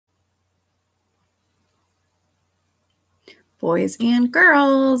Boys and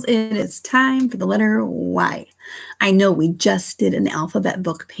girls, it is time for the letter Y. I know we just did an alphabet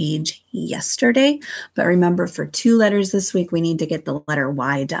book page yesterday, but remember for 2 letters this week, we need to get the letter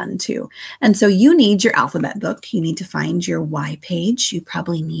Y done too. And so you need your alphabet book. You need to find your Y page. You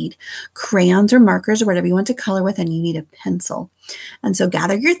probably need crayons or markers or whatever you want to color with, and you need a pencil. And so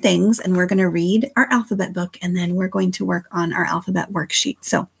gather your things, and we're going to read our alphabet book, and then we're going to work on our alphabet worksheet.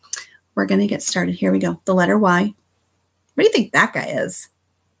 So we're going to get started. Here we go. The letter Y. What do you think that guy is?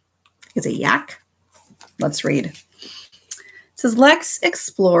 Is it yak? Let's read. It says, let's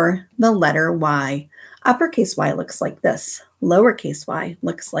explore the letter Y. Uppercase Y looks like this. Lowercase y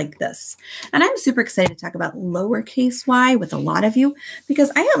looks like this. And I'm super excited to talk about lowercase y with a lot of you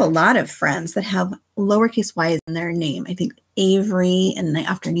because I have a lot of friends that have lowercase y in their name. I think Avery in the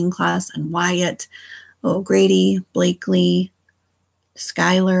afternoon class and Wyatt, Grady, Blakely,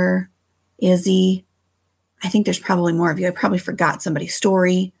 Skylar, Izzy. I think there's probably more of you. I probably forgot somebody's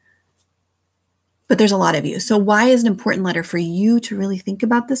story, but there's a lot of you. So Y is an important letter for you to really think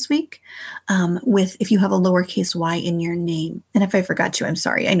about this week if you have a lowercase y in your name. And if I forgot you, I'm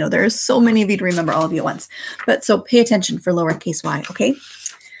sorry. I know there's so many of you to remember all of you at once, but so pay attention for lowercase y, okay?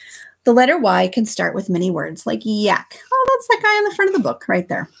 The letter Y can start with many words like yak. Oh, that's that guy on the front of the book right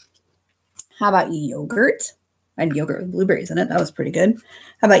there. How about yogurt? I had yogurt with blueberries in it. That was pretty good.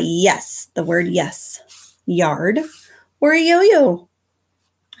 How about yes? The word yes. Yard or a yo-yo.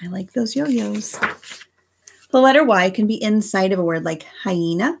 I like those yo-yos. The letter Y can be inside of a word like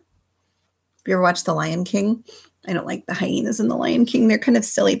hyena. Have you ever watched The Lion King? I don't like the hyenas in The Lion King. They're kind of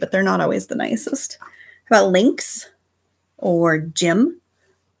silly, but they're not always the nicest. How about lynx or gym?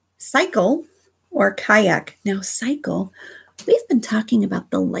 Cycle or kayak. Now, cycle, we've been talking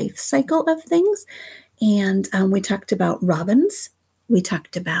about the life cycle of things, and we talked about robins. We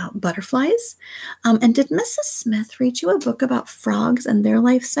talked about butterflies. And did Mrs. Smith read you a book about frogs and their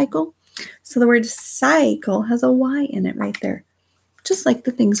life cycle? So the word cycle has a Y in it right there, just like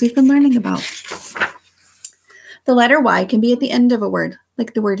the things we've been learning about. The letter Y can be at the end of a word,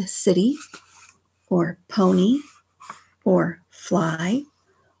 like the word city or pony or fly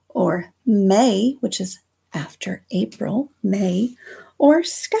or May, which is after April, May, or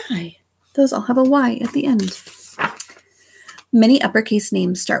sky. Those all have a Y at the end. Many uppercase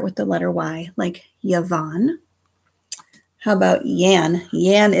names start with the letter Y, like Yvonne. How about Yan?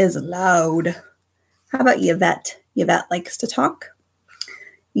 Yan is loud. How about Yvette? Yvette likes to talk.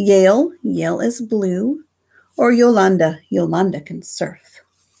 Yale. Yale is blue. Or Yolanda. Yolanda can surf.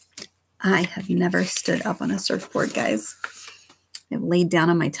 I have never stood up on a surfboard, guys. I've laid down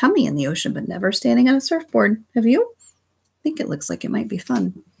on my tummy in the ocean, but never standing on a surfboard. Have you? I think it looks like it might be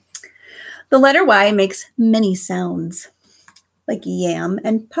fun. The letter Y makes many sounds, like yam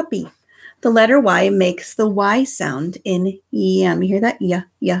and puppy. The letter Y makes the Y sound in yam. You hear that? Yeah,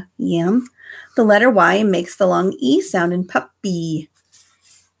 yeah, yam. The letter Y makes the long E sound in puppy.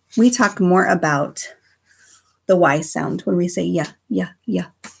 We talk more about the Y sound when we say yeah, yeah, yeah.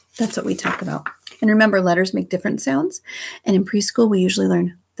 That's what we talk about. And remember, letters make different sounds. And in preschool, we usually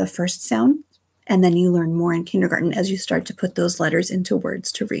learn the first sound, and then you learn more in kindergarten as you start to put those letters into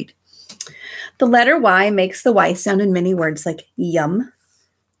words to read. The letter Y makes the Y sound in many words like yum,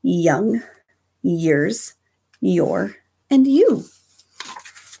 young, years, your, and you.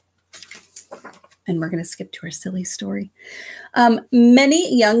 And we're going to skip to our silly story.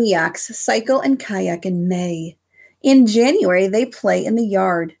 Many young yaks cycle and kayak in May. In January, they play in the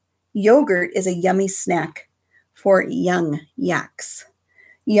yard. Yogurt is a yummy snack for young yaks.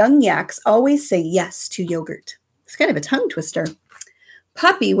 Young yaks always say yes to yogurt. It's kind of a tongue twister.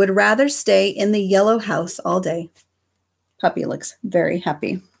 Puppy would rather stay in the yellow house all day. Puppy looks very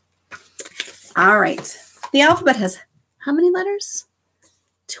happy. All right. The alphabet has how many letters?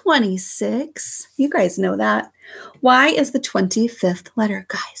 26. You guys know that. Y is the 25th letter.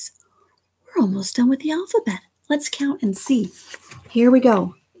 Guys, we're almost done with the alphabet. Let's count and see. Here we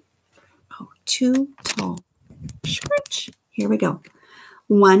go. Oh, too tall. Short. Here we go.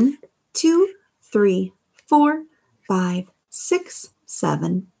 1, 2, 3, 4, 5, 6,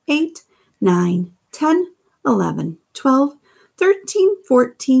 7, 8, 9, 10, 11, 12, 13,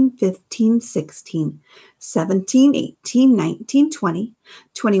 14, 15, 16, 17, 18, 19, 20,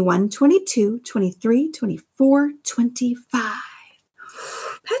 21, 22, 23, 24, 25.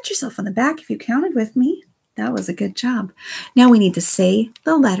 Pat yourself on the back if you counted with me. That was a good job. Now we need to say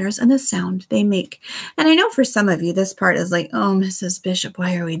the letters and the sound they make. And I know for some of you, this part is like, oh, Mrs. Bishop,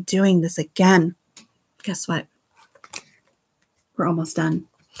 why are we doing this again? Guess what? We're almost done.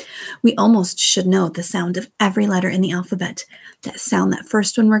 We almost should know the sound of every letter in the alphabet. that sound, that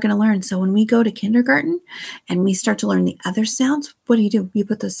first one we're going to learn. So when we go to kindergarten and we start to learn the other sounds, what do? You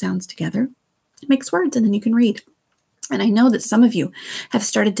put those sounds together, it makes words, and then you can read. And I know that some of you have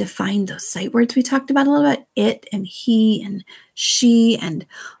started to find those sight words we talked about a little bit, it and he and she and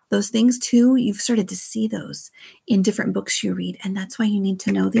those things too. You've started to see those in different books you read, and that's why you need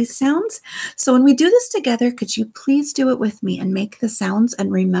to know these sounds. So when we do this together, could you please do it with me and make the sounds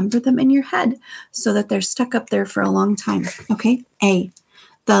and remember them in your head so that they're stuck up there for a long time? Okay, A,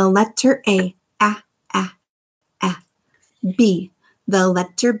 the letter A, A, A, A. B, the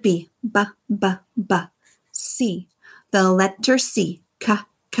letter B, B, B, B. C, the letter C, K,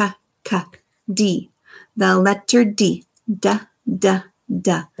 K, K. D, the letter D, D, D,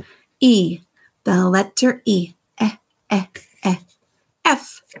 D. E, the letter E, E, E, E.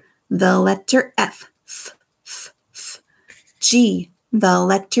 F, the letter F, F, F, F. G, the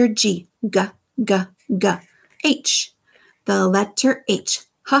letter G, G, G, G. H, the letter H,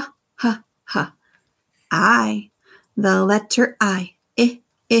 H, H, H. I, the letter I, I,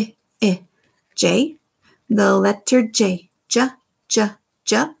 I, I. J, the letter J, J, J,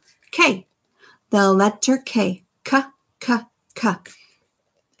 J. K, the letter K, K, K, K.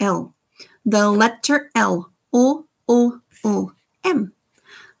 L, the letter L, O, O, O. M,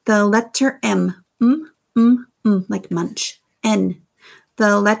 the letter M, like munch. N,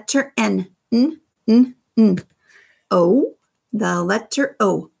 the letter N, N. O, the letter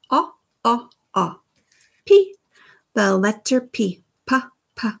O, O. P, the letter P, P,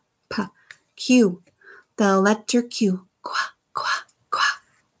 P, P. Q, the letter Q, Qu, Qu, Qu.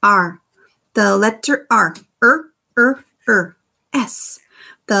 R, the letter R, S,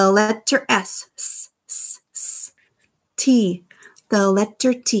 the letter S, S, S, S. T, the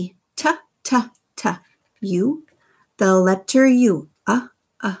letter T, T, T, T. U, the letter U,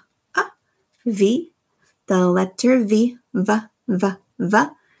 V, the letter V, V, V, V.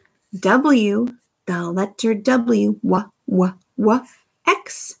 W, the letter W, W.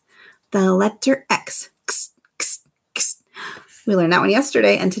 X, the letter X, X, X, X. We learned that one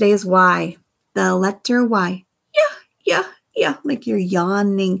yesterday, and today is Y, the letter Y. Yeah, like you're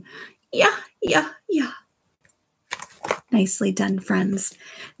yawning. Yeah. Nicely done, friends.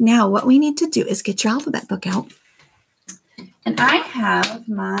 Now, what we need to do is get your alphabet book out. And I have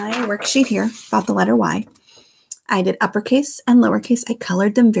my worksheet here about the letter Y. I did uppercase and lowercase. I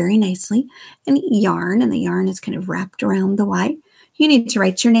colored them very nicely in yarn, and the yarn is kind of wrapped around the Y. You need to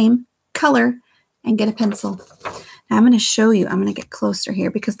write your name, color, and get a pencil. Now I'm going to show you. I'm going to get closer here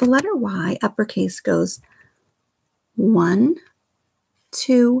because the letter Y, uppercase, goes 1,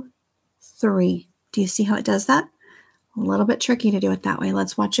 2, 3. Do you see how it does that? A little bit tricky to do it that way.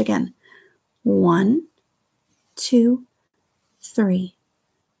 Let's watch again. 1, 2, 3.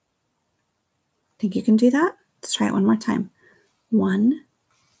 Think you can do that? Let's try it one more time. 1,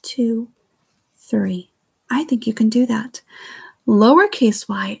 2, 3. I think you can do that. Lowercase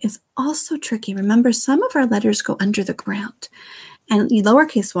y is also tricky. Remember, some of our letters go under the ground. And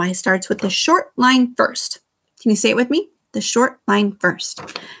lowercase y starts with the short line first. Can you say it with me? The short line first.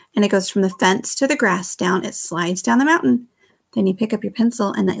 And it goes from the fence to the grass down. It slides down the mountain. Then you pick up your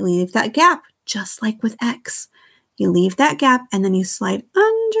pencil and then leave that gap, just like with X. You leave that gap and then you slide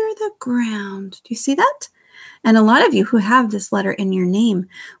under the ground. Do you see that? And a lot of you who have this letter in your name,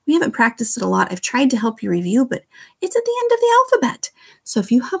 we haven't practiced it a lot. I've tried to help you review, but it's at the end of the alphabet. So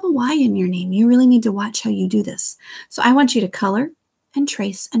if you have a Y in your name, you really need to watch how you do this. So I want you to color and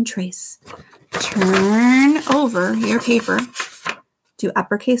trace and trace. Turn over your paper. Do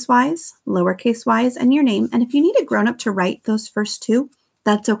uppercase Y's, lowercase Y's, and your name. And if you need a grown-up to write those first two,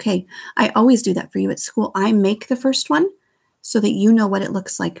 that's okay. I always do that for you at school. I make the first one so that you know what it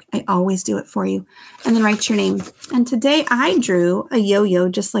looks like. I always do it for you. And then write your name. And today I drew a yo-yo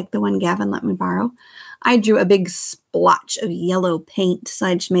just like the one Gavin let me borrow. I drew a big splotch of yellow paint. So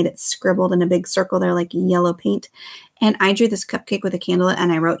I just made it scribbled in a big circle there like yellow paint. And I drew this cupcake with a candle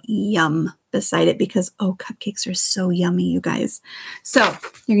and I wrote yum beside it because, oh, cupcakes are so yummy, you guys. So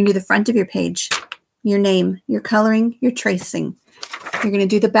you're going to do the front of your page, your name, your coloring, your tracing. You're going to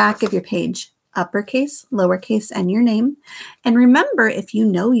do the back of your page, uppercase, lowercase, and your name. And remember, if you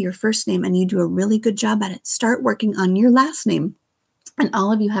know your first name and you do a really good job at it, start working on your last name. And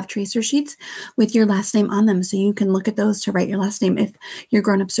all of you have tracer sheets with your last name on them, so you can look at those to write your last name if your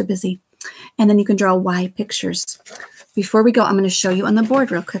grown-ups are busy. And then you can draw Y pictures. Before we go, I'm going to show you on the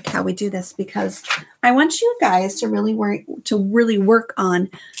board real quick how we do this because I want you guys to really work on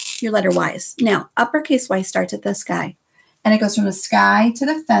your letter Y's. Now, uppercase Y starts at the sky. And it goes from the sky to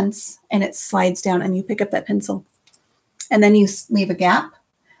the fence, and it slides down, and you pick up that pencil. And then you leave a gap,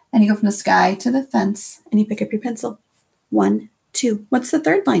 and you go from the sky to the fence, and you pick up your pencil. 1, 2. What's the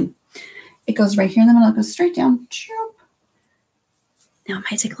third line? It goes right here in the middle. It goes straight down. Now, it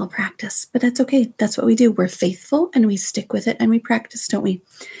might take a little practice, but that's okay. That's what we do. We're faithful, and we stick with it, and we practice, don't we?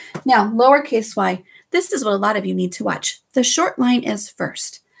 Now, lowercase y. This is what a lot of you need to watch. The short line is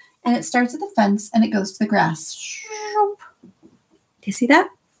first, and it starts at the fence, and it goes to the grass. Do you see that?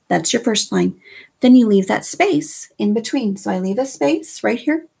 That's your first line. Then you leave that space in between. So I leave a space right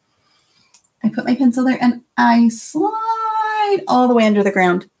here. I put my pencil there, and I slide all the way under the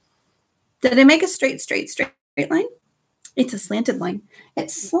ground. Did I make a straight line? It's a slanted line. It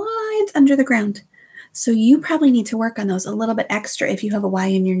slides under the ground. So you probably need to work on those a little bit extra if you have a Y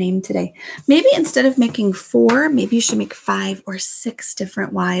in your name today. Maybe instead of making 4, maybe you should make 5 or 6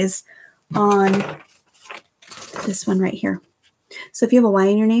 different Ys on this one right here. So if you have a Y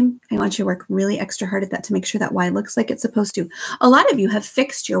in your name, I want you to work really extra hard at that to make sure that Y looks like it's supposed to. A lot of you have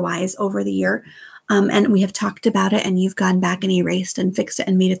fixed your Ys over the year, and we have talked about it, and you've gone back and erased and fixed it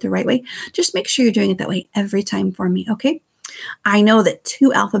and made it the right way. Just make sure you're doing it that way every time for me, okay? I know that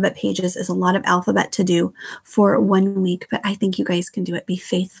 2 alphabet pages is a lot of alphabet to do for 1 week, but I think you guys can do it. Be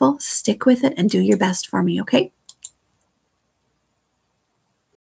faithful, stick with it, and do your best for me, okay?